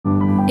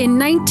In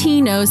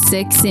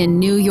 1906 in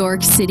New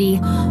York City,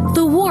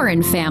 the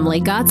Warren family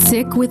got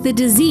sick with a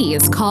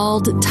disease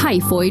called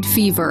typhoid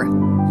fever.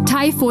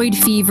 Typhoid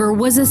fever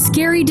was a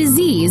scary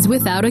disease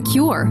without a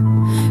cure.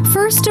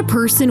 First, a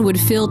person would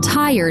feel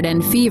tired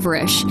and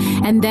feverish,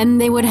 and then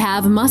they would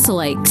have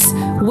muscle aches,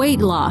 weight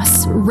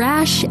loss,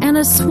 rash, and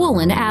a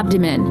swollen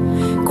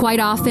abdomen. Quite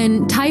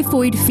often,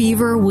 typhoid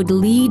fever would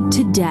lead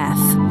to death.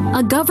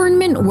 A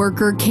government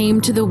worker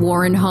came to the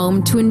Warren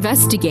home to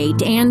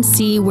investigate and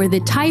see where the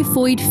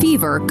typhoid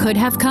fever could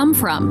have come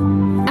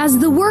from. As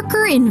the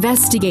worker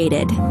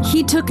investigated,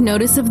 he took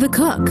notice of the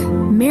cook,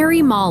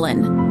 Mary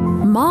Mallon.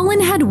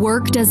 Mallon had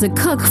worked as a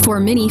cook for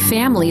many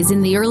families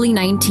in the early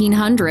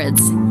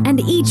 1900s, and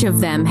each of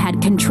them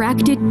had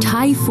contracted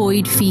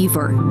typhoid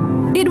fever.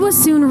 It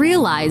was soon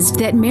realized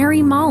that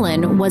Mary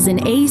Mallon was an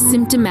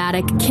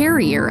asymptomatic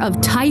carrier of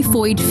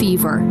typhoid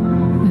fever.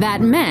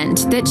 That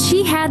meant that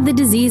she had the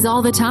disease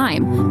all the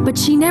time, but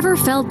she never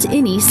felt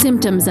any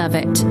symptoms of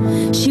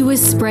it. She was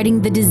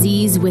spreading the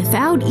disease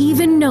without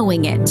even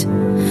knowing it.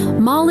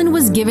 Mallon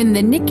was given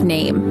the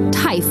nickname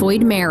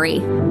Typhoid Mary.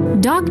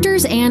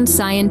 Doctors and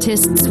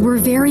scientists were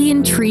very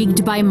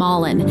intrigued by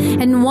Mallon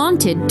and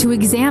wanted to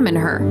examine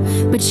her,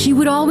 but she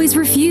would always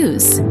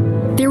refuse.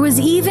 There was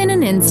even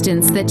an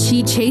instance that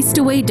she chased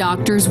away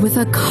doctors with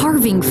a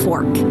carving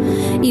fork.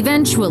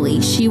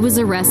 Eventually, she was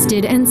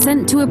arrested and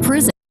sent to a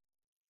prison.